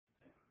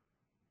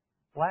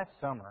Last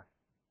summer,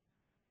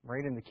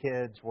 Marie and the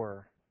kids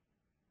were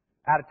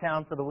out of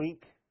town for the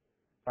week.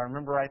 If I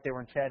remember right, they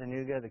were in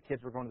Chattanooga. The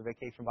kids were going to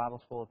vacation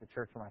Bible school at the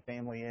church where my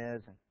family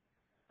is. And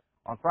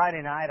on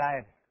Friday night,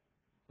 I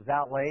was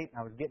out late.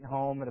 I was getting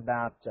home at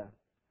about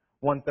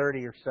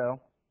 1:30 or so.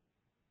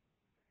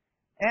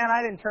 And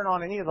I didn't turn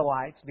on any of the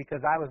lights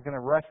because I was going to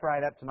rush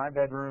right up to my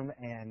bedroom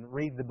and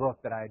read the book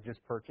that I had just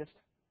purchased.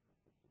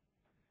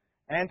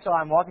 And so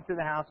I'm walking through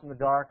the house in the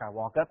dark. I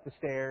walk up the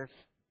stairs,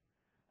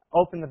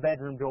 open the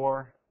bedroom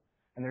door,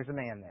 and there's a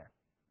man there.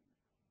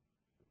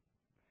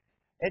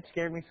 It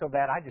scared me so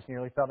bad I just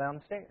nearly fell down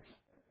the stairs.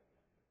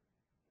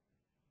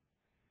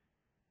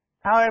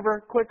 However,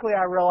 quickly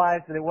I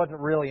realized that it wasn't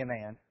really a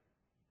man,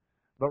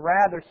 but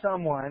rather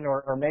someone,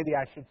 or maybe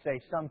I should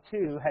say some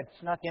two, had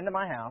snuck into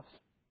my house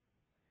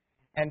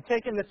and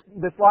taken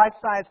this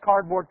life-size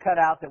cardboard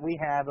cutout that we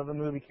have of a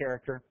movie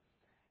character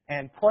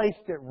and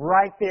placed it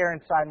right there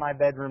inside my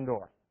bedroom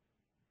door.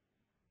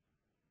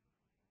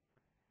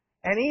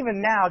 And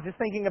even now, just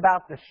thinking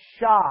about the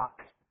shock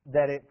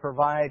that it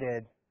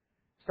provided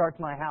starts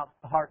my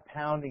heart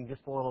pounding just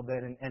a little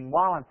bit. And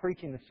while I'm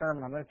preaching the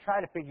sermon, I'm going to try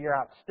to figure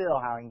out still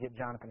how I can get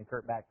Jonathan and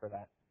Kurt back for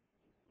that.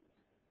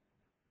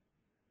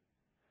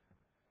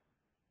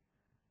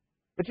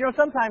 But you know,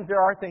 sometimes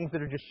there are things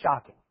that are just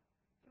shocking.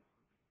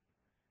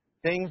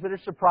 Things that are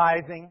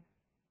surprising,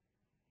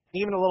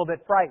 even a little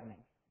bit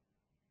frightening.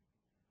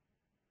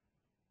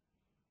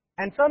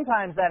 And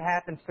sometimes that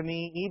happens to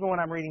me even when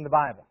I'm reading the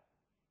Bible.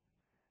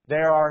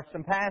 There are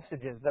some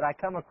passages that I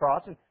come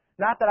across, and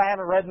not that I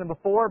haven't read them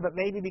before, but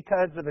maybe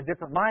because of a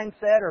different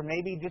mindset or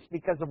maybe just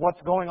because of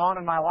what's going on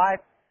in my life,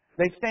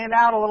 they stand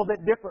out a little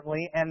bit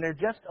differently and they're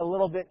just a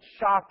little bit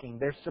shocking.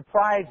 They're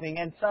surprising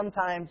and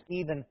sometimes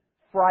even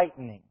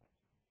frightening.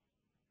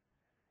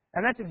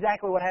 And that's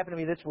exactly what happened to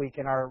me this week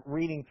in our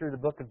reading through the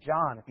book of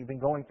John. If you've been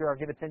going through our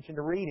Give Attention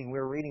to Reading, we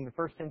were reading the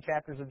first 10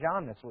 chapters of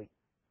John this week.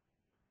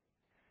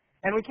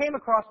 And we came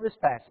across this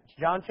passage,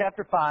 John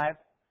chapter 5,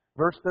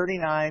 verse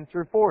 39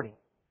 through 40.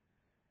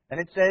 And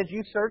it says,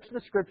 "You search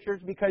the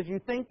Scriptures because you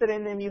think that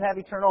in them you have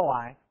eternal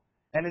life,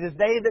 and it is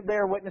they that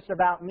bear witness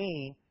about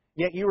me,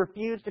 yet you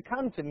refuse to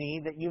come to me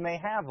that you may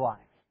have life."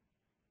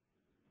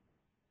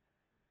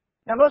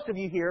 Now, most of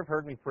you here have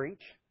heard me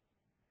preach.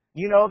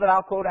 You know that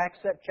I'll quote Acts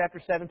chapter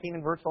 17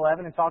 and verse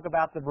 11 and talk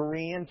about the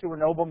Bereans who were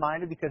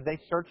noble-minded because they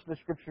searched the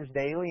Scriptures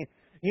daily.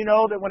 You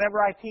know that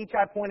whenever I teach,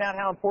 I point out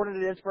how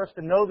important it is for us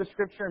to know the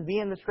Scripture and be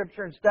in the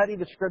Scripture and study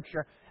the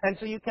Scripture. And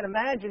so you can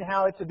imagine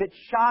how it's a bit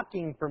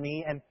shocking for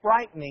me and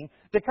frightening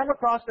to come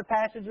across a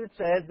passage that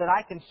says that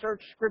I can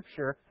search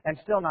Scripture and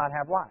still not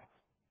have life.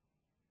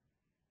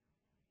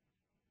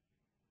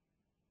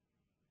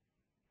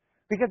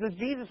 Because as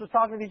Jesus was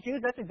talking to these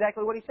Jews, that's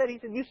exactly what He said. He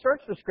said, you search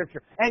the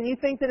Scripture, and you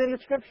think that in the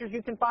Scriptures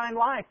you can find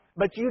life,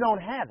 but you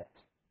don't have it.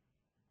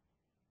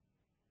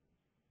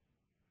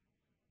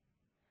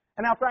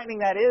 And how frightening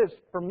that is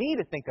for me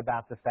to think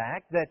about the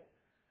fact that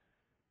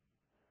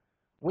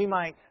we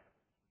might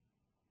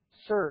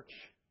search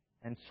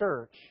and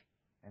search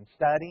and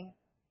study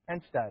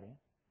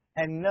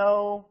and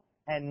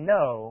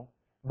know,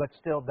 but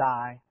still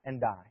die and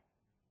die.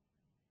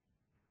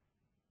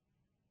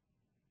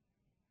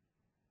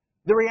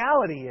 The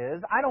reality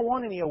is, I don't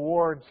want any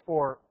awards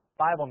for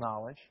Bible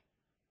knowledge.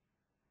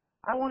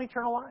 I want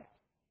eternal life.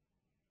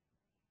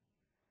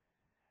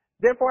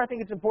 Therefore, I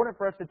think it's important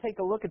for us to take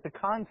a look at the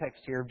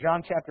context here of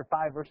John chapter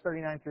 5, verse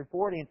 39 through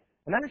 40,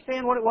 and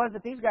understand what it was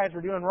that these guys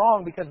were doing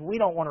wrong because we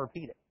don't want to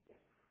repeat it.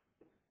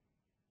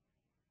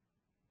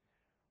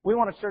 We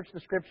want to search the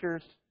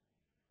Scriptures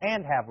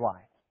and have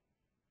life.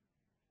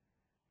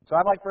 So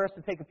I'd like for us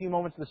to take a few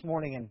moments this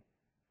morning and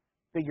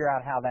figure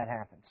out how that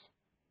happens.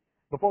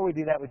 Before we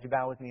do that, would you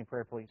bow with me in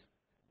prayer, please?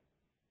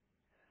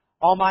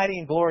 Almighty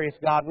and glorious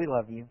God, we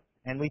love you,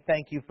 and we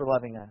thank you for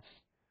loving us.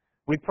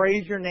 We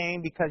praise your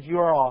name because you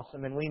are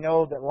awesome, and we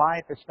know that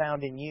life is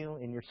found in you,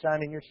 in your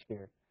Son, and your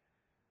Spirit.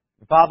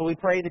 And Father, we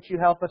pray that you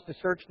help us to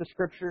search the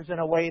Scriptures in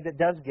a way that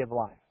does give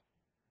life.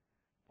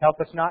 Help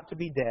us not to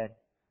be dead,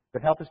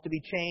 but help us to be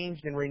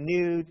changed and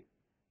renewed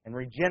and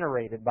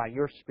regenerated by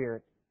your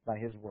Spirit, by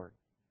His Word.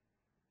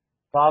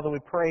 Father, we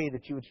pray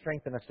that you would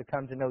strengthen us to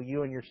come to know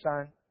you and your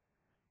Son.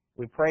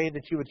 We pray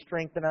that you would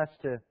strengthen us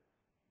to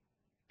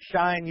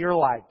shine your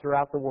light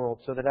throughout the world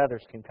so that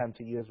others can come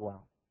to you as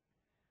well.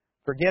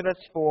 Forgive us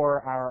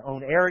for our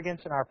own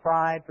arrogance and our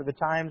pride, for the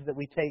times that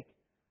we take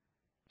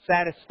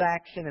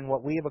satisfaction in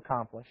what we have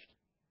accomplished.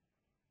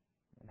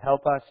 And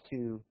help us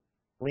to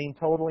lean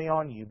totally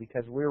on you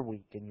because we're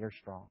weak and you're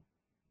strong.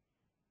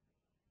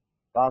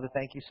 Father,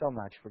 thank you so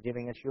much for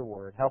giving us your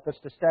word. Help us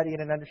to study it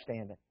and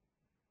understand it.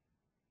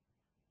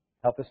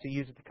 Help us to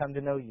use it to come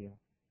to know you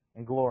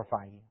and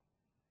glorify you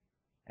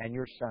and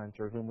your Son,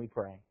 through whom we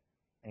pray.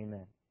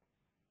 Amen.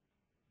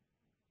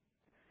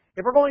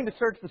 If we're going to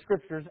search the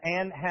Scriptures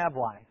and have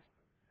life,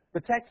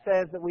 the text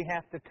says that we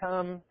have to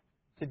come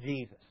to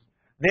Jesus.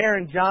 There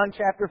in John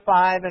chapter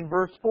 5 and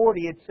verse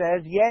 40 it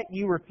says, "Yet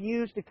you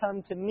refuse to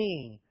come to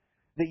me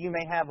that you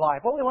may have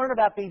life." What we learn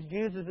about these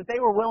Jews is that they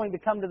were willing to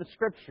come to the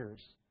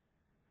Scriptures,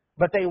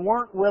 but they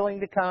weren't willing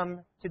to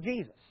come to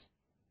Jesus.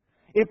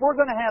 If we're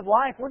going to have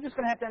life, we're just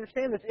going to have to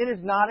understand this. It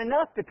is not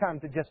enough to come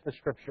to just the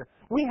Scripture.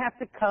 We have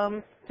to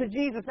come to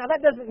Jesus. Now,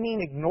 that doesn't mean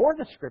ignore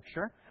the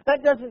Scripture.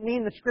 That doesn't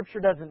mean the Scripture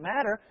doesn't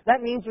matter.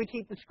 That means we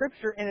keep the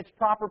Scripture in its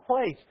proper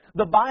place.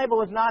 The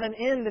Bible is not an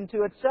end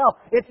unto itself.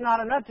 It's not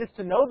enough just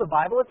to know the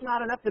Bible. It's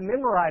not enough to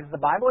memorize the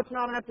Bible. It's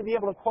not enough to be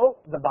able to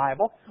quote the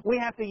Bible. We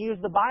have to use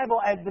the Bible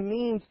as the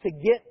means to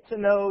get to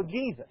know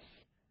Jesus.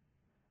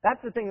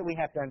 That's the thing that we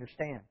have to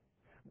understand.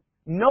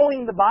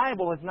 Knowing the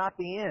Bible is not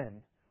the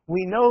end.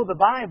 We know the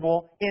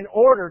Bible in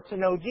order to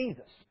know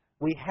Jesus.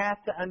 We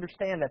have to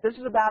understand that. This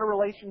is about a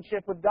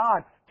relationship with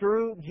God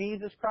through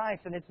Jesus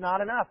Christ, and it's not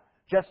enough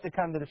just to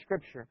come to the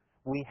Scripture.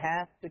 We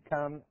have to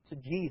come to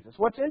Jesus.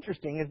 What's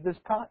interesting is this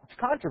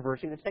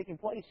controversy that's taking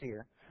place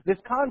here. This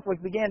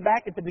conflict began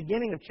back at the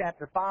beginning of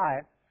chapter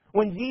 5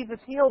 when Jesus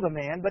healed a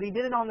man, but He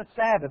did it on the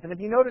Sabbath. And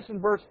if you notice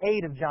in verse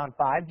 8 of John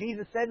 5,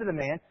 Jesus said to the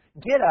man,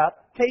 "Get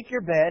up, take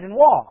your bed, and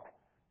walk."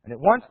 And at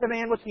once the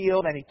man was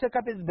healed, and he took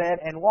up his bed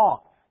and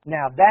walked.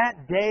 Now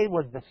that day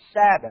was the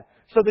Sabbath.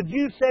 So the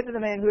Jews said to the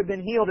man who had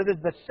been healed, "It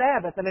is the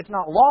Sabbath, and it's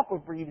not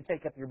lawful for you to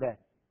take up your bed."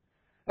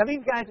 Now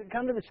these guys had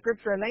come to the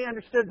Scripture and they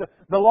understood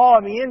the law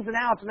and the ins and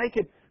outs, and they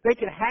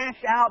could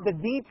hash out the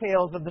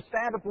details of the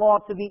Sabbath law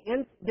to the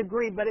nth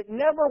degree, but it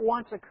never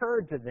once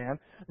occurred to them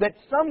that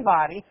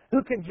somebody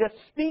who could just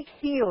speak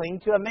healing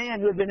to a man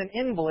who had been an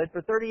invalid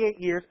for 38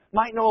 years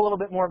might know a little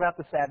bit more about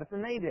the Sabbath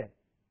than they did.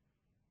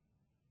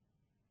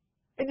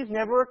 It just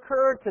never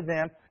occurred to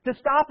them to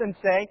stop and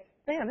say,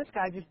 "Man, this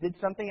guy just did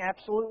something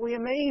absolutely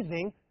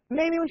amazing.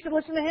 Maybe we should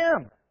listen to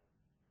him."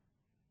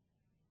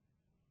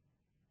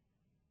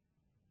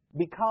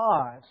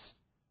 Because,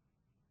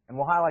 and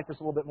we'll highlight this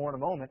a little bit more in a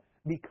moment,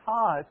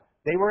 because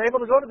they were able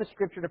to go to the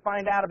Scripture to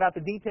find out about the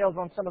details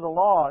on some of the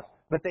laws,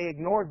 but they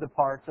ignored the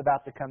parts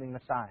about the coming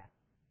Messiah.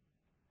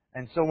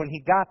 And so when He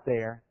got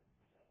there,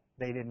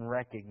 they didn't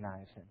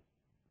recognize Him.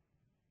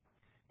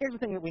 Here's the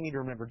thing that we need to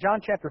remember.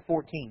 John chapter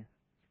 14.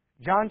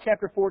 John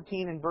chapter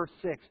 14 and verse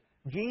 6.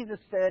 Jesus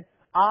said,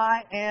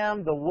 "I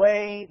am the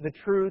way, the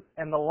truth,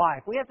 and the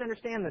life." We have to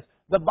understand this.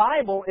 The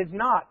Bible is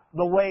not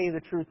the way, the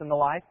truth, and the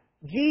life.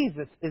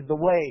 Jesus is the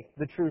way,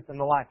 the truth, and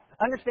the life.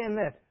 Understand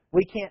this.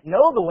 We can't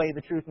know the way, the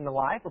truth, and the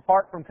life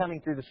apart from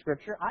coming through the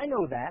Scripture. I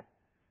know that.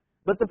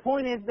 But the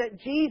point is that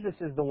Jesus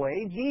is the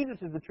way,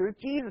 Jesus is the truth,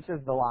 Jesus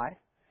is the life.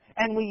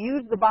 And we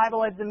use the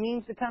Bible as the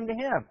means to come to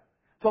Him,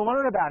 to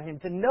learn about Him,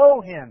 to know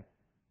Him,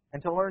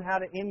 and to learn how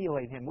to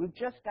emulate Him. We've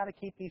just got to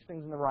keep these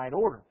things in the right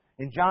order.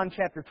 In John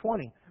chapter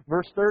 20,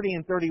 verse 30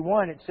 and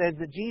 31, it says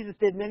that Jesus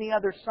did many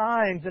other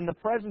signs in the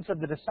presence of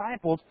the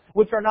disciples,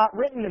 which are not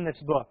written in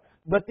this book.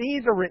 But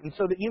these are written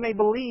so that you may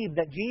believe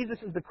that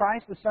Jesus is the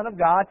Christ, the Son of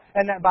God,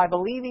 and that by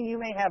believing you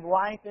may have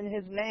life in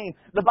His name.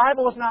 The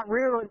Bible was not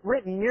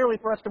written merely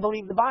for us to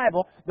believe the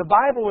Bible. The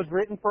Bible was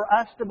written for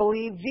us to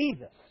believe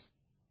Jesus.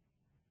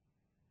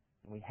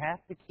 We have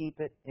to keep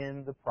it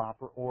in the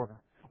proper order.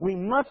 We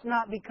must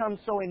not become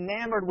so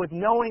enamored with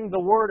knowing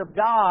the Word of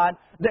God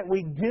that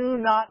we do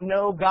not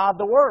know God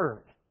the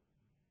Word.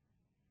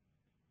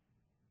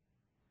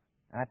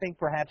 And I think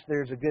perhaps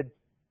there's a good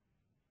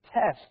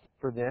test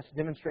for this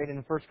demonstrated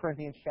in 1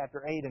 Corinthians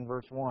chapter 8 and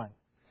verse 1.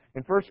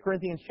 In 1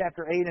 Corinthians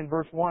chapter 8 and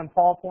verse 1,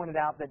 Paul pointed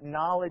out that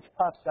knowledge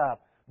puffs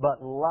up,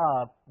 but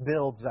love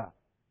builds up.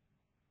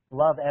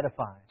 Love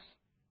edifies.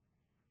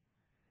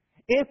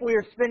 If we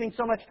are spending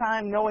so much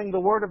time knowing the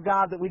Word of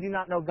God that we do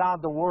not know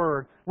God the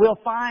Word, we'll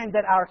find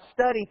that our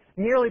study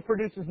merely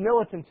produces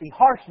militancy,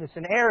 harshness,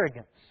 and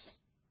arrogance.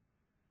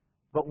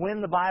 But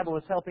when the Bible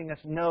is helping us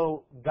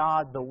know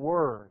God the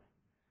Word,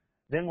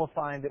 then we'll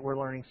find that we're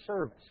learning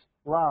service,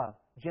 love,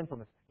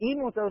 gentleness,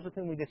 even with those with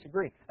whom we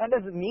disagree. That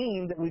doesn't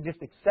mean that we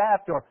just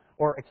accept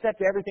or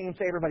accept everything and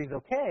say everybody's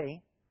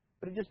okay,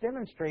 but it just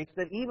demonstrates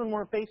that even when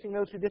we're facing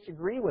those who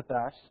disagree with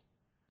us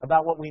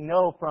about what we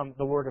know from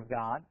the Word of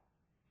God,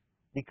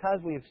 because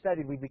we have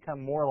studied, we become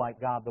more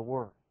like God the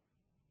Word.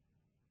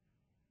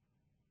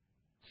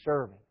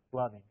 Serving,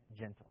 loving,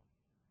 gentle,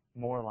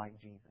 more like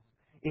Jesus.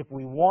 If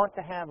we want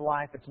to have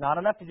life, it's not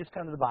enough to just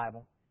come to the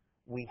Bible.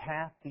 We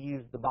have to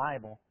use the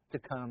Bible to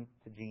come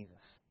to Jesus.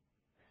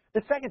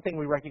 The second thing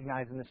we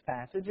recognize in this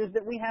passage is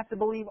that we have to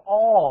believe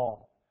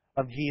all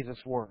of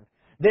Jesus' Word.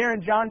 There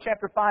in John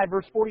chapter 5,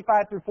 verse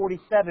 45 through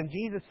 47,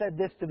 Jesus said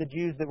this to the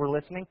Jews that were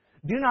listening,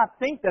 "Do not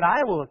think that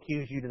I will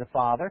accuse you to the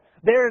Father.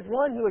 There is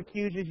one who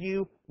accuses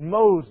you,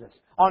 Moses,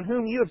 on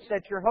whom you have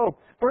set your hope.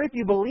 For if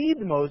you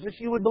believed Moses,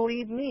 you would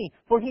believe me,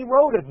 for he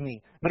wrote of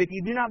me. But if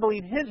you do not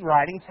believe his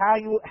writings,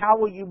 how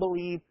will you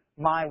believe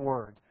my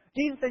words?"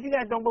 Jesus said, you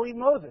guys don't believe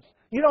Moses.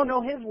 You don't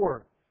know his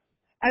word.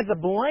 As a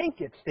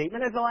blanket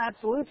statement, as an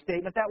absolute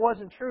statement, that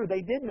wasn't true.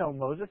 They did know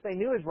Moses, they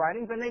knew his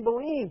writings, and they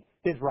believed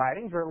his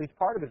writings, or at least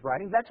part of his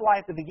writings. That's why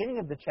at the beginning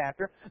of the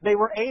chapter, they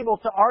were able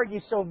to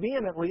argue so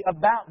vehemently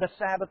about the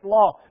Sabbath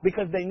law,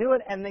 because they knew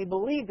it and they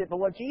believed it. But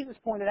what Jesus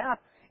pointed out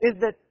is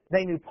that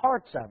they knew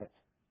parts of it.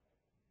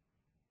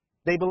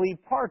 They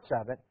believed parts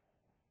of it,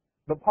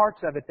 but parts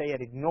of it they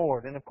had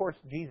ignored. And of course,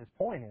 Jesus'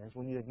 point is,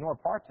 when you ignore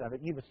parts of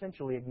it, you've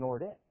essentially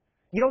ignored it.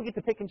 You don't get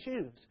to pick and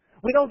choose.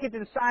 We don't get to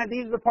decide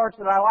these are the parts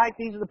that I like,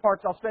 these are the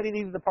parts I'll study,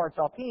 these are the parts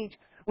I'll teach.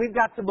 We've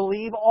got to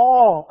believe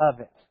all of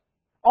it.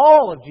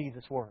 All of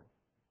Jesus' Word.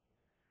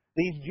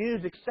 These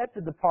Jews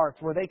accepted the parts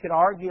where they could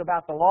argue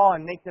about the law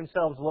and make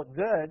themselves look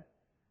good,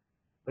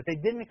 but they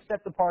didn't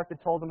accept the part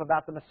that told them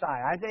about the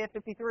Messiah. Isaiah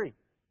 53,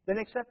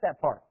 didn't accept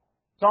that part.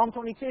 Psalm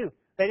 22,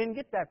 they didn't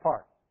get that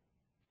part.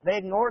 They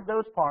ignored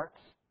those parts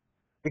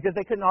because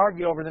they couldn't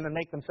argue over them and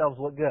make themselves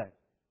look good.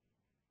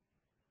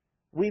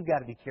 We've got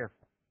to be careful.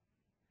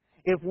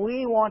 If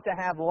we want to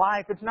have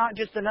life, it's not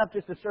just enough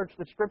just to search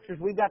the Scriptures.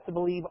 We've got to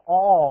believe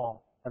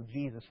all of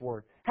Jesus'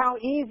 Word. How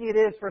easy it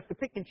is for us to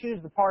pick and choose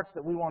the parts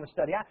that we want to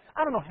study.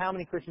 I don't know how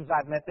many Christians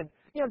I've met that,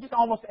 just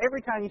almost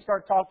every time you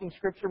start talking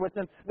Scripture with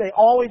them, they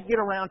always get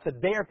around to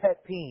their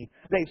pet peeve.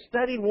 They've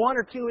studied one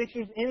or two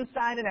issues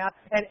inside and out,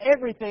 and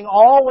everything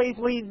always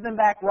leads them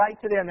back right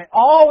to there. And they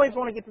always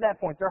want to get to that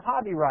point. They're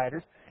hobby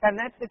writers, and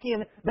that's the key.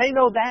 And they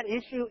know that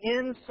issue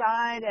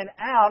inside and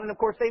out, and of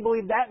course they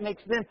believe that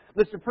makes them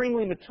the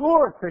supremely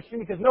mature Christian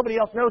because nobody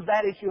else knows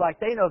that issue like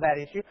they know that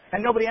issue,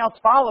 and nobody else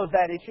follows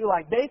that issue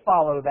like they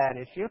follow that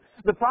issue.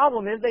 The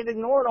problem is they've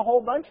ignored a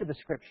whole bunch of the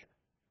Scripture.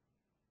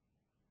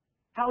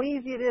 How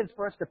easy it is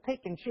for us to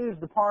pick and choose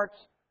the parts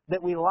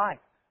that we like.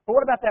 But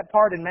what about that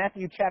part in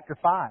Matthew chapter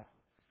 5?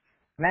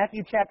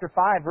 Matthew chapter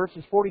 5,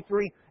 verses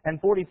 43 and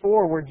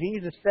 44, where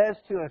Jesus says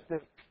to us that,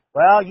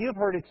 well, you've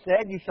heard it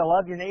said, you shall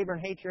love your neighbor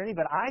and hate your enemy,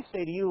 but I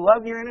say to you,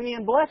 love your enemy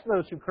and bless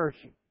those who curse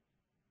you.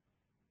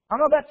 I don't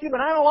know about you,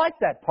 but I don't like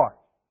that part.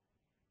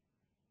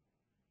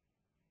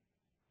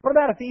 What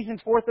about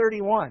Ephesians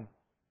 4:31?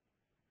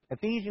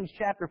 Ephesians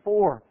chapter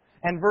 4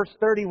 and verse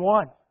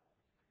 31.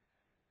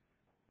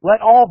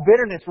 Let all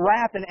bitterness,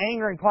 wrath, and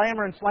anger, and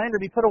clamor, and slander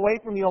be put away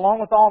from you, along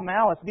with all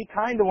malice. Be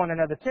kind to one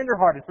another,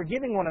 tenderhearted,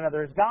 forgiving one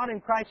another, as God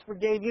in Christ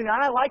forgave you. Now,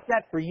 I like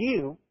that for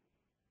you.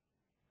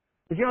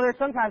 But there's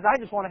sometimes I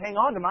just want to hang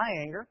on to my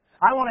anger.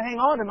 I want to hang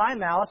on to my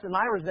malice and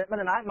my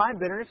resentment and my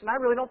bitterness, and I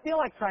really don't feel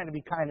like trying to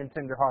be kind and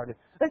tenderhearted.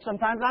 Then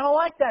sometimes I don't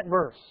like that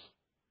verse.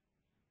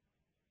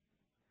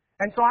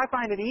 And so I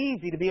find it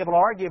easy to be able to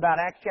argue about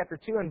Acts chapter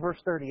 2 and verse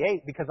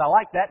 38 because I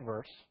like that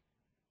verse.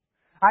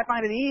 I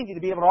find it easy to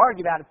be able to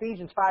argue about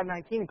Ephesians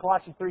 5:19 and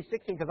Colossians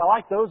 3:16 because I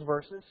like those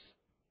verses.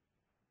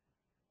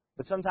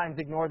 But sometimes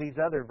ignore these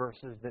other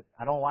verses that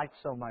I don't like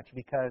so much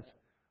because,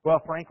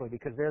 well, frankly,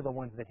 because they're the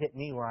ones that hit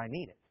me where I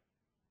need it.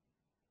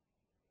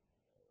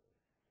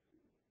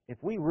 If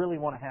we really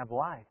want to have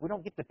life, we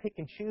don't get to pick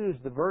and choose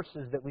the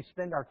verses that we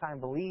spend our time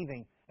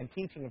believing and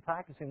teaching and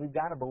practicing. We've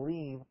got to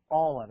believe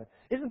all of it.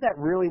 Isn't that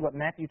really what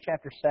Matthew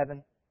chapter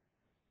 7,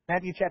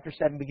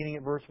 beginning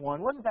at verse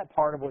 1, wasn't that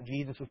part of what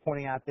Jesus was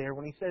pointing out there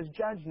when he says,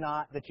 judge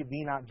not that you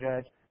be not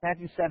judged?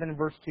 Matthew 7 and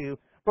verse 2,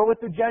 for with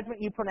the judgment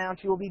you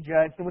pronounce you will be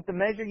judged, and with the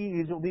measure you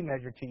use it will be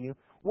measured to you.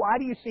 Why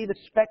do you see the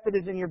speck that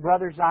is in your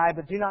brother's eye,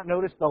 but do not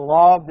notice the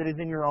log that is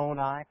in your own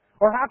eye?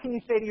 Or how can you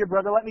say to your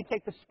brother, let me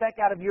take the speck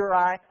out of your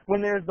eye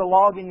when there's the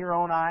log in your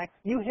own eye?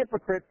 You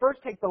hypocrite,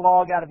 first take the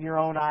log out of your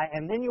own eye,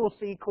 and then you will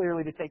see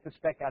clearly to take the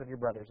speck out of your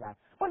brother's eye.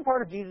 One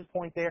part of Jesus'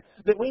 point there,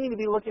 that we need to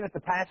be looking at the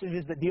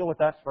passages that deal with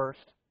us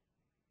first.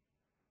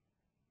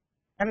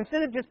 And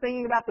instead of just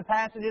thinking about the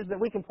passages that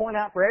we can point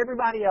out for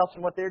everybody else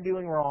and what they're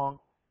doing wrong,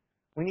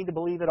 we need to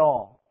believe it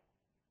all,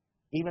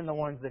 even the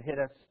ones that hit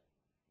us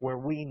where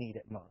we need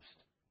it most,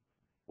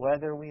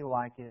 whether we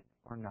like it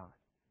or not.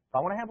 If I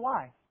want to have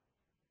life,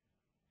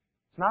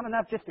 it's not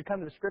enough just to come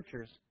to the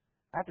Scriptures.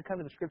 I have to come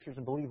to the Scriptures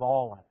and believe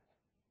all of it.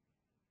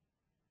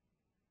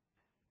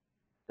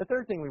 The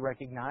third thing we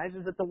recognize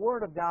is that the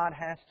Word of God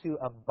has to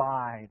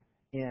abide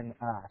in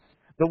us.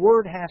 The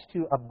Word has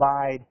to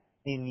abide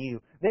in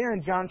you. There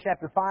in John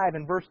chapter 5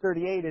 and verse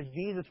 38, as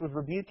Jesus was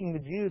rebuking the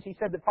Jews, he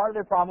said that part of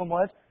their problem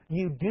was,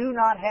 you do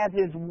not have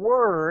His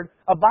Word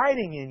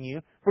abiding in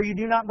you, for you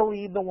do not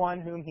believe the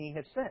one whom He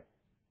has sent.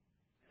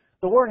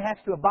 The Word has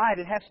to abide.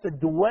 It has to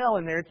dwell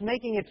in there. It's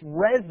making its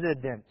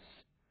residence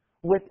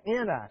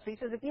within us. He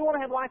says, if you want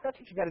to have life, that's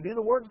what you've got to do.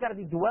 The Word's got to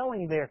be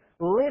dwelling there,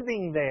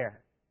 living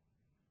there,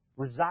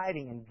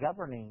 residing and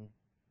governing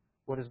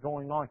what is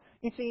going on.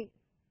 You see,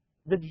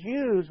 the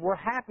Jews were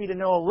happy to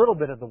know a little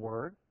bit of the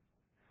Word.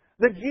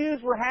 The Jews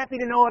were happy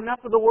to know enough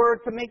of the Word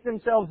to make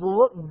themselves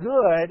look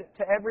good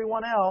to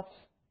everyone else,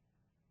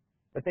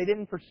 but they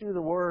didn't pursue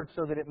the Word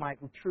so that it might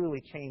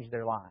truly change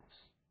their lives.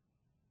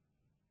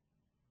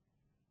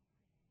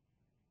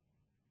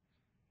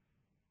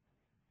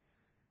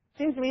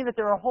 It seems to me that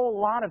there are a whole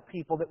lot of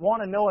people that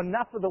want to know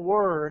enough of the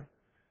Word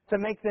to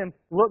make them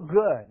look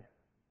good,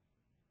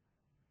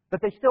 but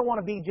they still want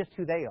to be just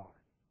who they are.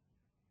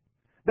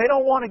 They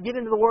don't want to get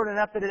into the Word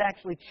enough that it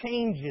actually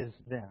changes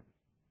them,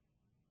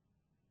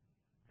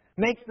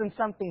 makes them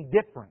something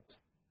different,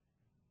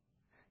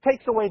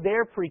 takes away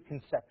their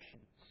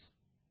preconceptions.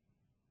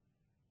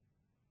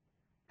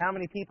 How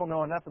many people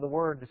know enough of the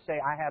Word to say,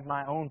 I have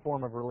my own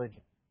form of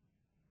religion?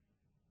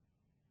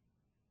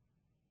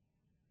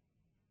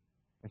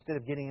 Instead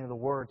of getting into the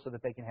Word so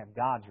that they can have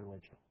God's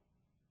religion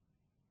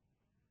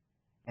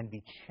and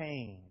be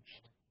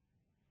changed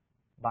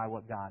by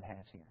what God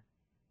has here.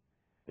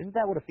 Isn't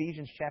that what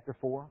Ephesians chapter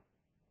 4?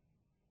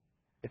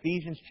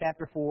 Ephesians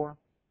chapter 4,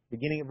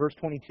 beginning at verse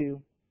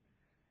 22.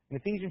 In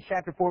Ephesians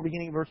chapter 4,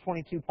 beginning at verse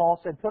 22, Paul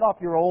said, "Put off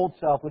your old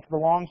self, which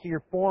belongs to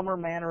your former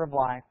manner of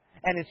life,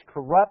 and is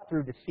corrupt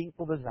through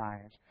deceitful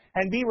desires.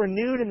 And be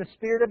renewed in the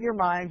spirit of your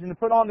minds, and to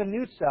put on the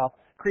new self,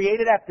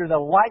 created after the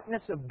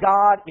likeness of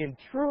God in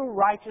true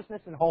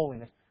righteousness and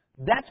holiness."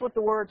 That's what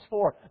the Word's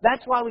for.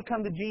 That's why we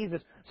come to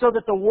Jesus, so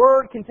that the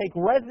Word can take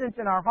residence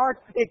in our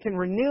hearts. It can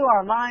renew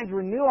our minds,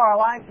 renew our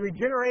lives,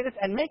 regenerate us,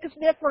 and make us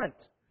different.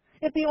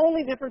 If the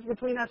only difference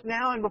between us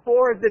now and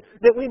before is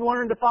that we've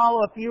learned to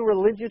follow a few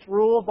religious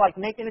rules, like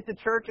making it to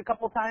church a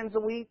couple times a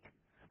week,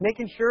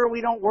 making sure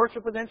we don't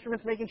worship with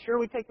instruments, making sure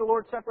we take the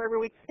Lord's Supper every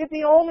week, if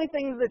the only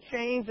things that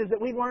changed is that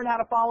we've learned how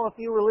to follow a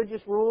few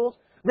religious rules,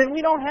 then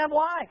we don't have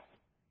life.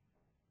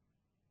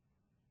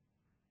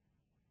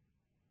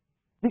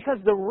 Because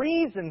the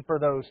reason for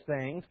those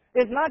things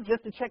is not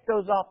just to check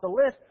those off the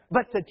list,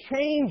 but to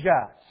change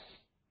us.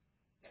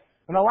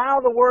 And allow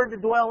the Word to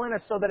dwell in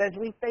us so that as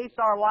we face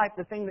our life,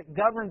 the thing that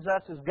governs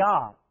us is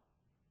God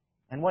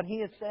and what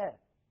He has said.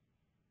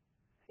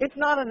 It's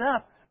not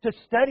enough to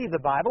study the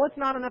Bible. It's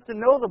not enough to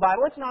know the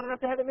Bible. It's not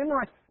enough to have it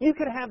memorized. You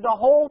could have the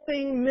whole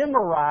thing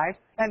memorized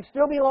and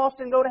still be lost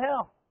and go to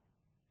hell.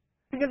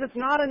 Because it's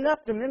not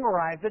enough to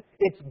memorize it.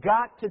 It's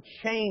got to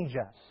change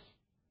us.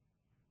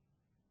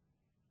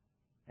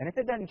 And if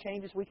it doesn't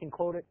change us, we can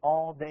quote it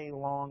all day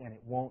long and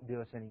it won't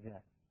do us any good.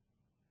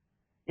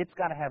 It's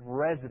got to have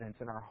residence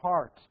in our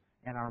hearts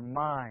and our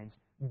minds,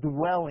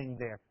 dwelling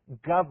there,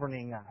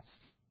 governing us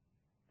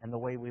and the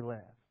way we live,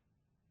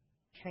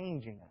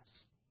 changing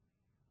us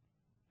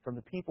from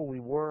the people we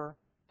were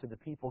to the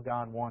people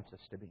God wants us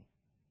to be.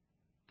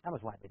 That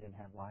was why they didn't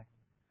have life.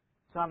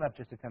 It's not enough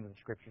just to come to the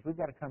Scriptures. We've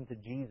got to come to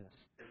Jesus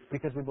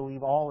because we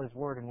believe all His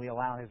Word and we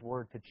allow His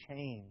Word to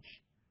change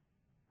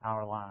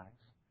our lives.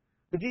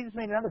 But Jesus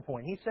made another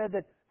point. He said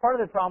that part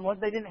of the problem was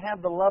they didn't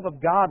have the love of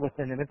God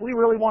within them. If we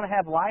really want to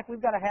have life, we've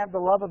got to have the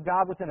love of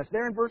God within us.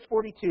 There in verse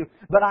 42,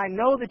 "But I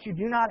know that you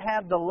do not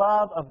have the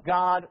love of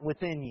God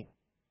within you."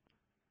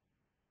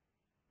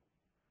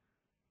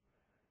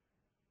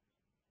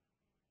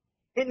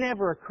 It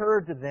never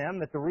occurred to them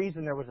that the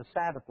reason there was a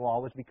Sabbath law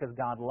was because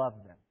God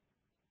loved them.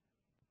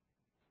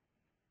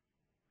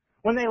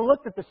 When they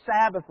looked at the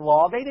Sabbath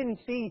law, they didn't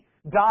see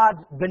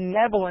God's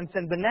benevolence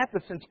and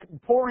beneficence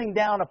pouring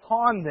down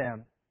upon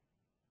them,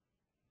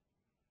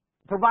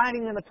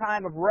 providing them a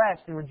time of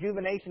rest and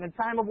rejuvenation and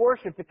time of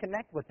worship to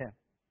connect with Him.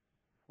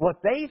 What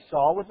they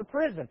saw was a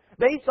prison.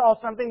 They saw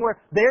something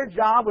where their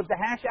job was to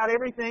hash out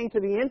everything to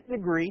the nth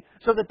degree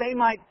so that they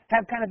might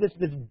have kind of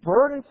this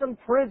burdensome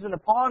prison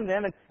upon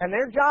them, and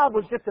their job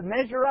was just to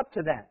measure up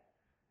to that.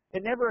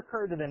 It never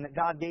occurred to them that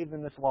God gave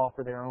them this law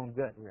for their own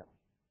good, really.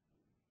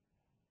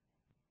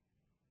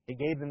 He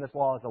gave them this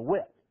law as a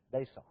whip,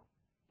 they saw.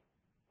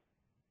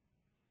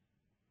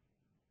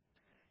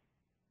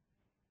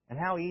 And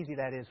how easy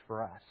that is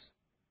for us.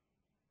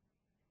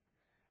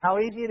 How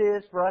easy it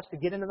is for us to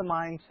get into the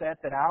mindset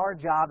that our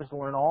job is to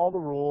learn all the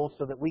rules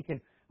so that we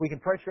can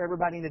pressure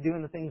everybody into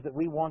doing the things that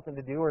we want them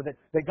to do, or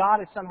that God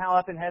is somehow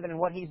up in heaven and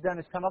what He's done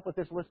is come up with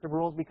this list of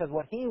rules because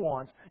what He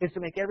wants is to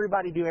make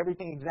everybody do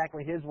everything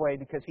exactly His way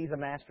because He's a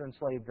master and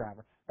slave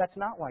driver. That's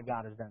not why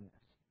God has done this.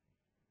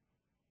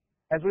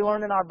 As we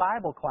learned in our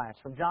Bible class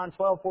from John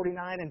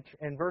 12:49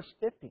 and verse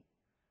 50.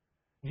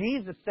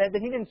 Jesus said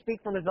that He didn't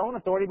speak from His own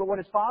authority, but what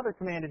His Father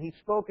commanded. He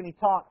spoke and He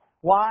taught.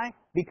 Why?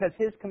 Because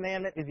His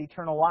commandment is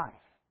eternal life.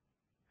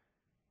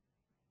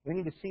 We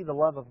need to see the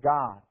love of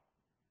God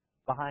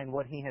behind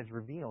what He has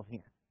revealed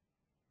here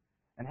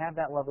and have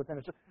that love within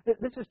us. So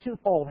this is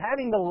twofold.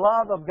 Having the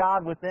love of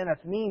God within us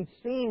means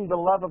seeing the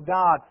love of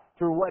God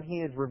through what He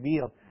has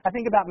revealed. I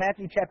think about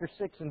Matthew chapter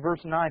 6 and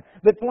verse 9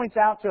 that points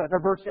out to us, or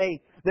verse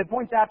 8, that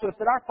points out to us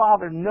that our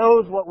Father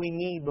knows what we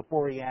need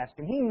before we ask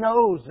Him. He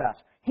knows us.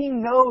 He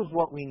knows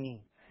what we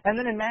need. And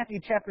then in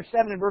Matthew chapter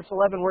 7 and verse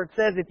 11 where it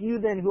says, "If you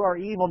then who are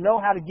evil know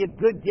how to give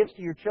good gifts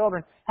to your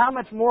children, how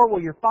much more will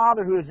your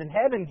Father who is in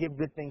heaven give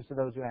good things to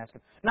those who ask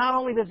Him?" Not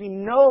only does He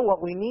know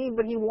what we need,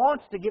 but He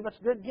wants to give us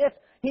good gifts.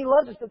 He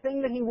loves us. The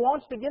thing that He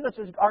wants to give us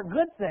are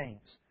good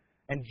things.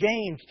 And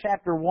James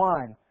chapter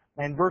 1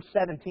 and verse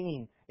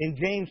 17. In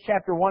James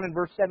chapter 1 and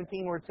verse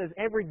 17 where it says,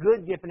 "Every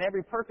good gift and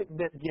every perfect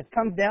gift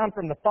comes down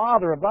from the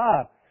Father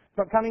above,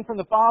 coming from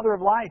the Father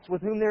of lights,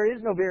 with whom there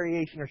is no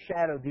variation or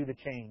shadow due to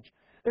change."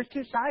 There's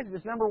two sides to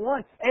this. Number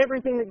one,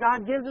 everything that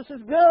God gives us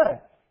is good.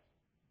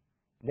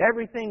 And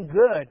everything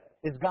good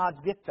is God's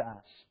gift to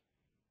us.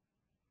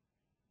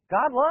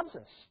 God loves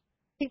us.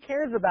 He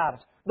cares about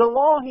us. The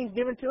law He's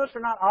given to us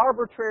are not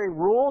arbitrary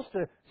rules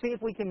to see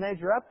if we can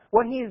measure up.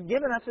 What He has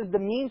given us is the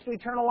means to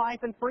eternal life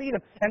and freedom.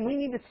 And we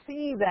need to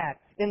see that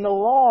in the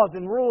laws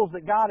and rules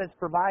that God has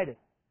provided.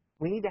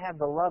 We need to have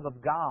the love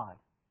of God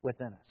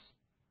within us.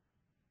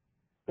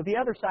 But the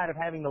other side of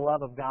having the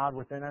love of God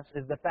within us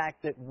is the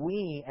fact that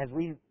we, as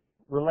we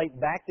relate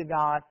back to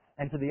God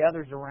and to the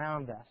others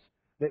around us,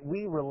 that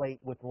we relate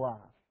with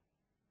love.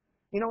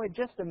 You know, it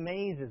just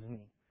amazes me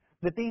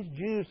that these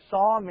Jews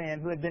saw a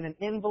man who had been an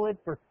invalid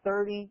for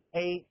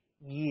 38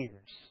 years.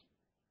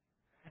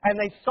 And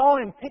they saw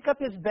him pick up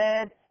his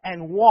bed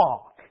and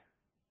walk.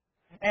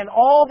 And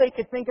all they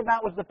could think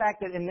about was the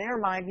fact that in their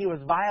mind he was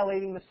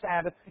violating the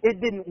Sabbath.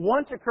 It didn't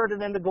once occur to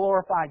them to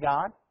glorify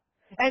God.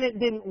 And it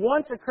didn't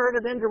once occur to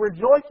them to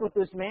rejoice with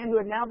this man who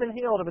had now been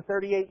healed of a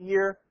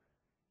 38-year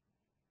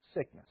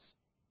sickness.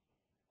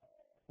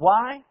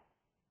 Why?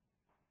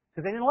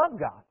 Because they didn't love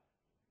God.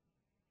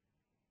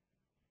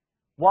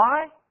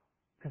 Why?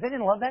 Because they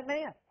didn't love that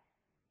man.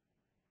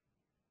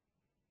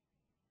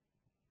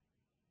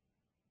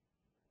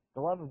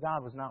 The love of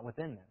God was not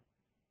within them.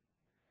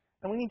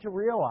 And we need to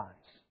realize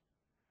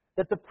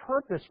that the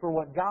purpose for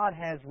what God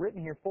has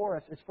written here for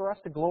us is for us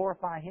to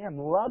glorify Him,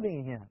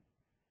 loving Him,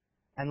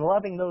 and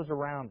loving those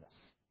around us.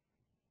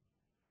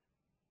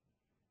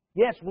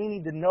 Yes, we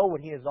need to know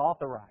what He has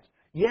authorized.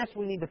 Yes,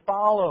 we need to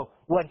follow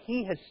what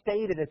He has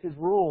stated as His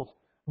rules,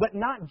 but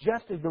not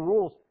just as the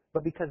rules,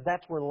 but because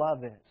that's where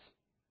love is.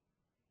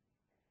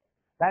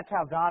 That's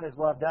how God has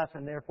loved us,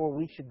 and therefore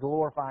we should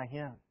glorify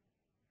Him.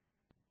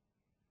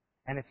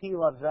 And if He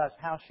loves us,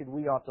 how should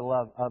we ought to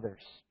love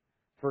others?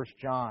 1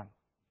 John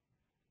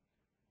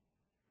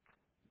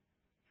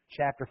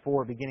chapter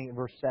 4, beginning at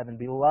verse 7.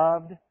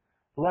 Beloved,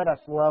 let us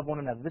love one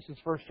another. This is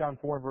 1 John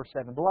 4, verse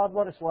 7. Beloved,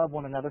 let us love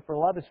one another, for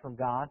love is from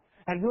God.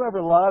 And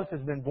whoever loves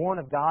has been born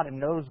of God and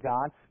knows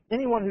God.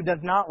 Anyone who does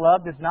not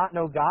love does not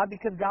know God,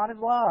 because God is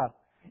love.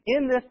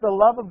 In this, the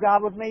love of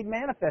God was made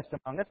manifest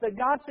among us, that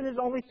God sent His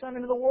only Son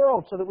into the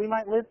world so that we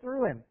might live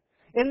through Him.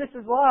 In this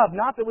is love,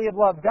 not that we have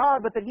loved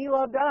God, but that He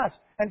loved us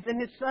and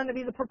sent His Son to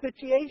be the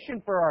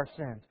propitiation for our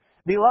sins.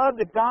 Beloved,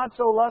 if God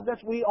so loved us,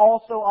 we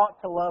also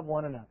ought to love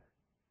one another.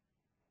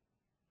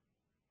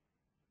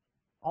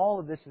 All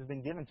of this has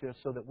been given to us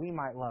so that we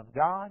might love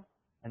God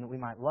and that we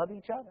might love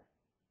each other.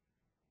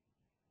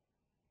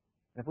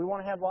 If we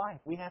want to have life,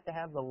 we have to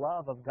have the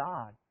love of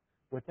God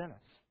within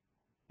us.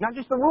 Not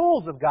just the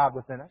rules of God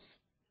within us,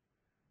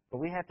 but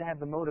we have to have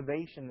the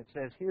motivation that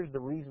says, here's the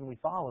reason we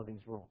follow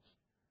these rules.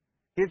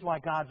 Here's why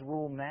God's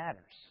rule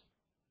matters.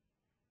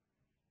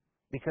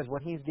 Because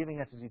what He's giving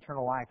us is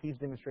eternal life. He's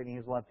demonstrating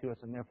His love to us,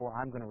 and therefore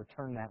I'm going to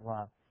return that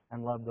love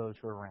and love those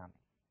who are around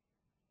me.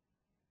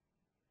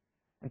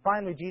 And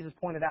finally, Jesus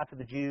pointed out to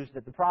the Jews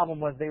that the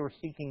problem was they were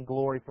seeking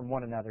glory from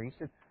one another. He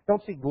said,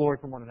 don't seek glory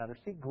from one another.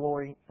 Seek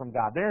glory from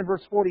God. There in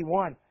verse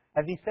 41,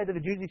 as He said to the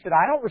Jews, He said,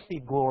 I don't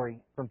receive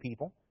glory from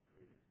people.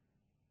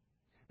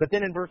 But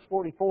then in verse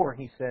 44,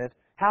 He says,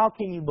 how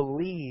can you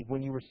believe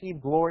when you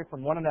receive glory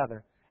from one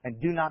another and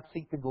do not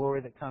seek the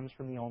glory that comes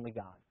from the only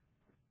God?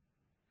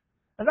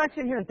 As I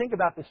sit here and think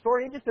about this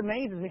story, it just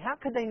amazes me. How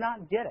could they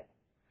not get it?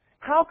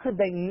 How could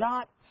they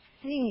not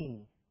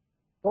see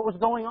what was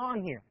going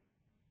on here?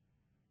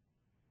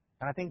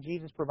 And I think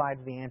Jesus provides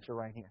the answer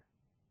right here.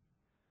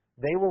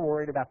 They were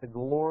worried about the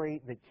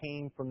glory that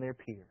came from their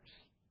peers.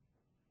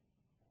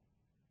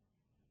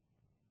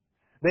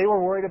 They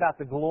were worried about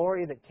the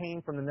glory that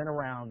came from the men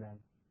around them,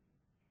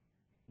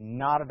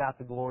 not about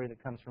the glory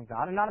that comes from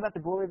God, and not about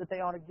the glory that they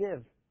ought to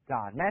give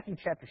God. Matthew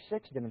chapter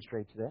 6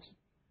 demonstrates this.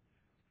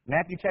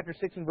 Matthew chapter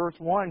 6 and verse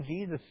 1,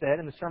 Jesus said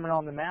in the Sermon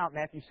on the Mount,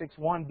 Matthew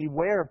 6:1,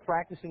 beware of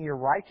practicing your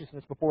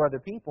righteousness before other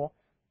people,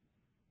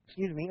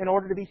 in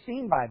order to be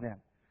seen by them.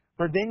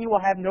 For then you will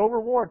have no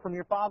reward from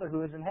your Father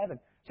who is in heaven.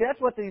 See,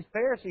 that's what these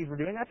Pharisees were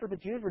doing. That's what the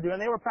Jews were doing.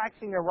 They were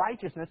practicing their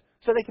righteousness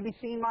so they could be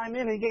seen by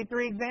men. And He gave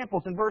 3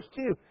 examples in verse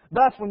 2.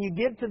 Thus, when you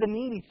give to the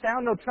needy,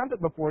 sound no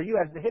trumpet before you,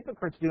 as the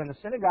hypocrites do in the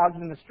synagogues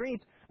and in the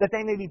streets, that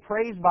they may be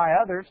praised by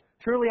others.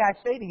 Truly I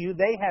say to you,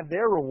 they have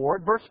their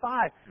reward. Verse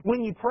 5.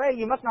 When you pray,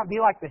 you must not be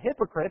like the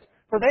hypocrites,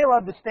 for they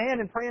love to stand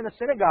and pray in the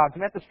synagogues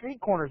and at the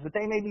street corners, that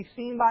they may be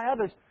seen by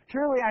others.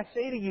 Truly I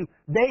say to you,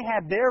 they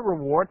have their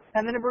reward.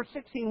 And then in verse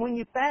 16, when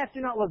you fast,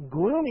 do not look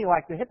gloomy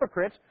like the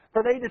hypocrites,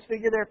 for they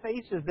disfigure their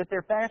faces, that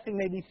their fasting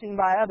may be seen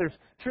by others.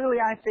 Truly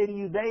I say to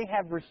you, they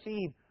have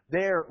received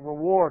their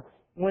reward.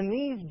 When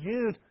these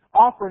Jews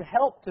offered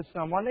help to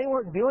someone, they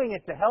weren't doing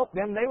it to help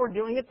them. They were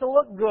doing it to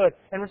look good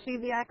and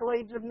receive the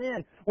accolades of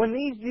men. When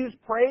these Jews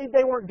prayed,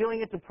 they weren't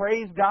doing it to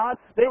praise God.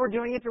 They were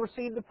doing it to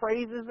receive the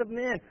praises of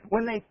men.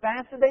 When they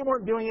fasted, they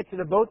weren't doing it to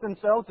devote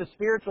themselves to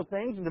spiritual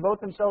things and devote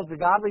themselves to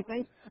godly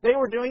things. They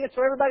were doing it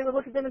so everybody would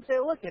look at them and say,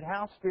 look at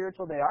how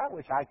spiritual they are. I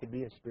wish I could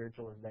be as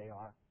spiritual as they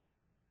are.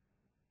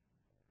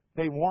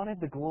 They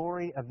wanted the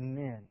glory of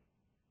men.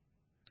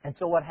 And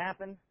so what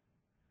happened?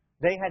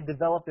 They had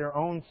developed their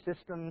own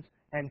systems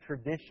and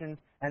traditions,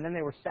 and then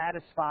they were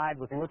satisfied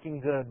with looking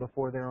good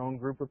before their own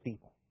group of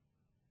people.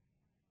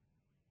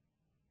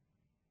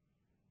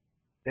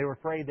 They were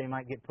afraid they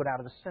might get put out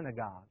of the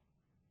synagogue.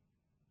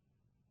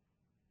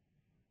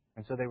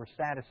 And so they were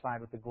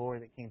satisfied with the glory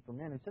that came from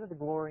men instead of the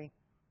glory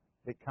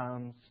that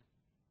comes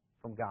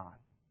from God.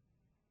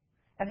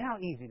 And how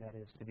easy that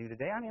is to do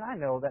today. I mean, I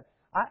know that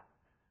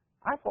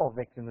I fall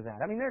victim to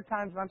that. I mean, there are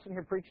times when I'm sitting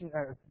here preaching,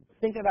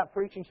 thinking about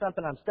preaching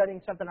something, I'm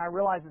studying something, I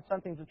realize that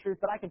something's the truth,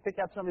 but I can pick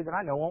out somebody that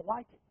I know won't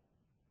like it.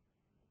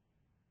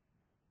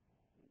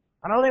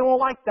 I know they won't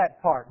like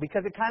that part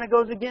because it kind of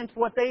goes against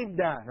what they've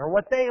done or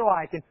what they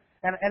like.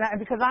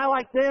 because I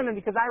like them and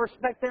because I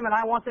respect them and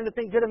I want them to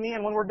think good of me,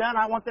 and when we're done,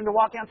 I want them to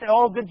walk out and say,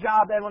 "Oh, good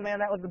job, Edwin, man,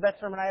 that was the best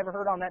sermon I ever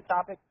heard on that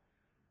topic."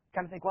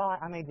 Kind of think, well,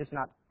 I may just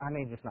not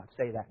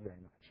say that very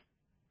much.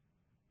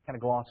 Kind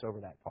of gloss over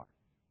that part.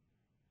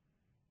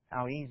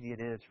 How easy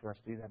it is for us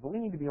to do that. But we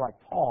need to be like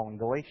Paul in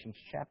Galatians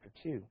chapter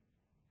 2.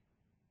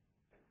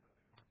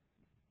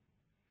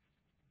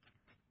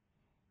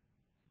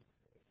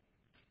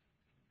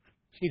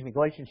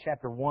 Galatians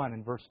chapter 1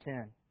 and verse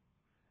 10.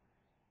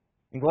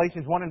 In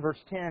Galatians 1 and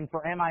verse 10,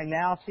 "For am I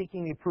now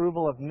seeking the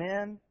approval of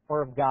men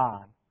or of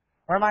God?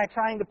 Or am I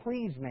trying to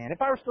please man? If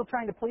I were still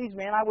trying to please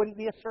man, I wouldn't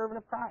be a servant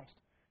of Christ."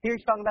 Here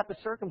he's talking about the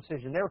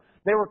circumcision.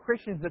 There were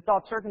Christians that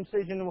thought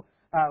circumcision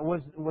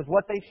was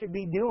what they should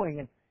be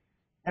doing.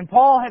 And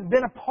Paul had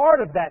been a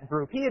part of that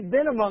group. He had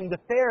been among the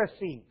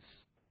Pharisees.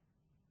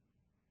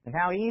 And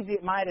how easy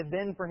it might have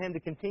been for him to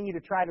continue to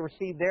try to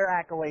receive their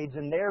accolades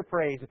and their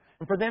praise.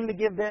 And for them to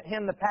give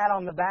him the pat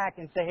on the back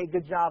and say, "Hey,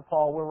 good job,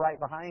 Paul, we're right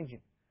behind you."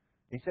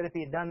 He said if he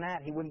had done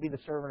that, he wouldn't be the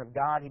servant of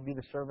God, he'd be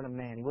the servant of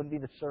man. He wouldn't be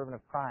the servant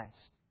of Christ.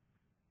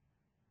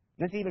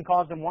 This even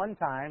caused him one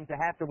time to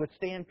have to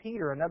withstand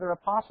Peter, another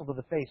apostle, to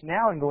the face.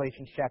 Now in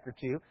Galatians chapter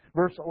 2,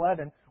 verse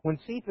 11, "When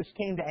Cephas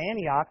came to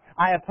Antioch,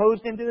 I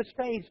opposed him to his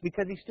face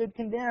because he stood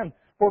condemned.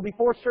 For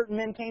before certain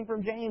men came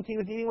from James, he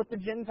was eating with the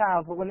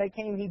Gentiles. But when they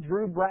came, he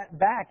drew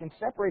back and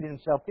separated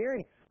himself,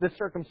 fearing the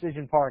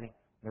circumcision party.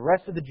 The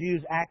rest of the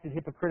Jews acted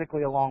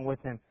hypocritically along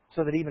with him,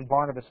 so that even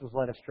Barnabas was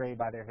led astray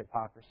by their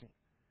hypocrisy."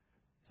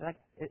 So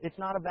it's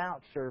not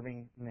about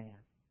serving man.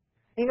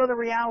 You know, the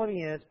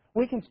reality is,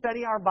 we can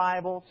study our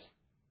Bibles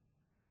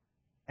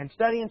and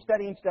study and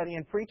study and study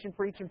and preach and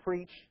preach and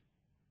preach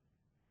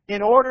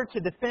in order to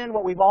defend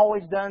what we've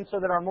always done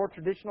so that our more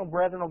traditional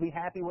brethren will be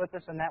happy with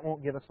us, and that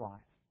won't give us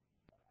life.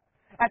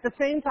 At the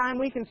same time,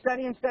 we can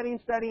study and study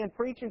and study and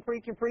preach and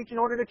preach and preach in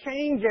order to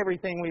change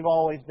everything we've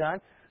always done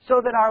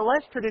so that our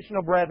less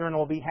traditional brethren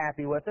will be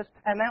happy with us,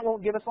 and that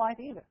won't give us life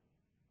either.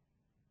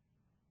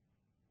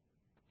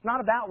 It's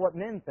not about what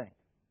men think.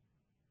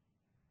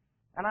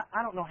 And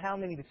I don't know how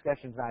many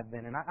discussions I've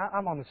been in.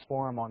 I'm on this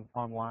forum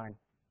online.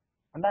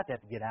 I'm about to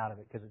have to get out of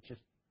it because it's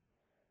just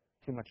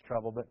too much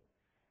trouble. But,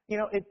 you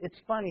know, it's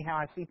funny how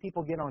I see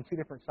people get on two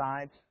different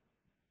sides.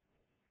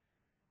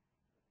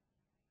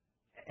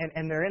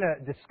 And they're in a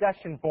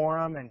discussion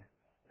forum and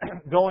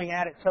going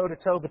at it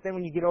toe-to-toe. But then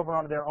when you get over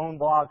onto their own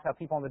blogs, how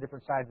people on the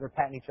different sides, they're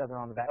patting each other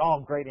on the back.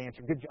 "Oh, great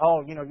answer. Good.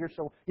 Oh, you know,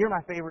 you're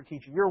my favorite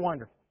teacher. You're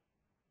wonderful."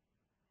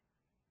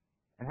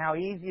 And how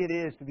easy it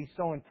is to be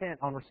so intent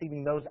on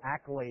receiving those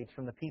accolades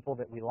from the people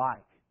that we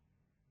like,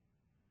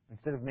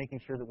 instead of making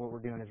sure that what we're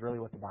doing is really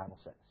what the Bible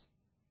says.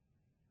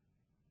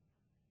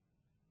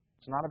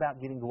 It's not about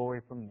getting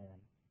glory from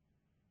men.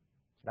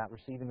 It's about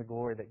receiving the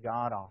glory that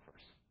God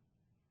offers.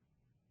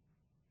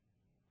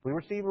 If we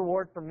receive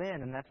reward from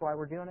men, and that's why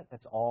we're doing it,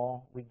 that's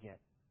all we get.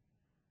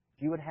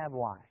 If you would have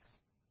life,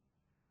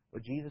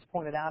 what Jesus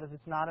pointed out is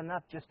it's not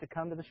enough just to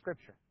come to the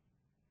Scripture.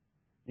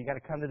 You've got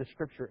to come to the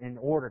Scripture in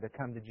order to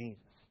come to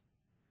Jesus.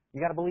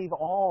 You've got to believe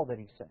all that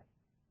He said.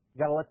 You've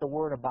got to let the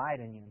Word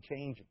abide in you and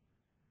change you.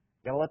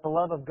 You've got to let the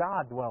love of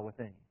God dwell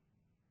within you.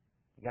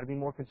 You've got to be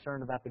more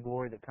concerned about the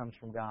glory that comes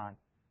from God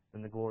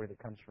than the glory that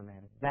comes from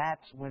man.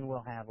 That's when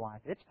we'll have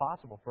life. It's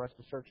possible for us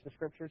to search the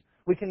Scriptures.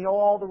 We can know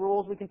all the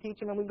rules, we can teach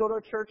them, and we can go to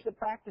a church that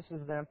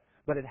practices them,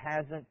 but it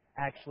hasn't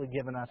actually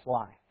given us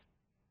life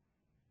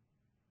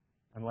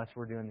unless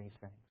we're doing these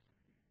things.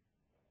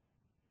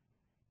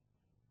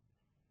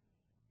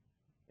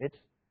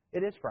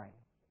 It is frightening.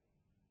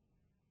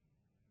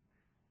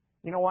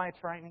 You know why it's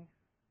frightening?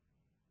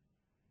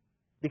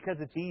 Because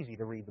it's easy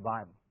to read the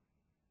Bible.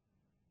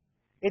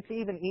 It's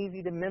even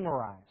easy to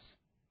memorize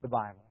the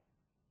Bible.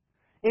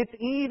 It's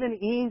even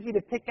easy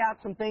to pick out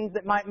some things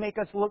that might make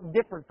us look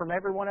different from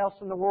everyone else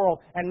in the world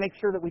and make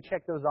sure that we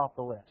check those off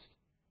the list.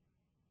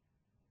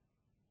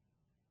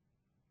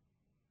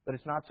 But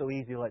it's not so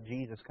easy to let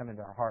Jesus come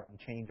into our heart and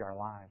change our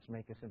lives,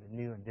 make us into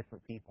new and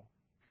different people.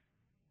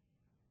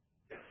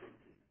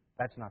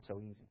 That's not so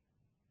easy.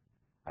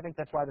 I think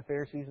that's why the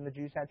Pharisees and the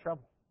Jews had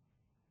trouble.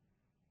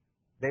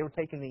 They were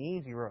taking the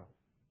easy road.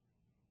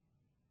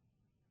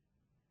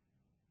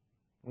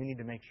 We need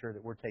to make sure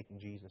that we're taking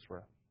Jesus'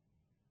 road.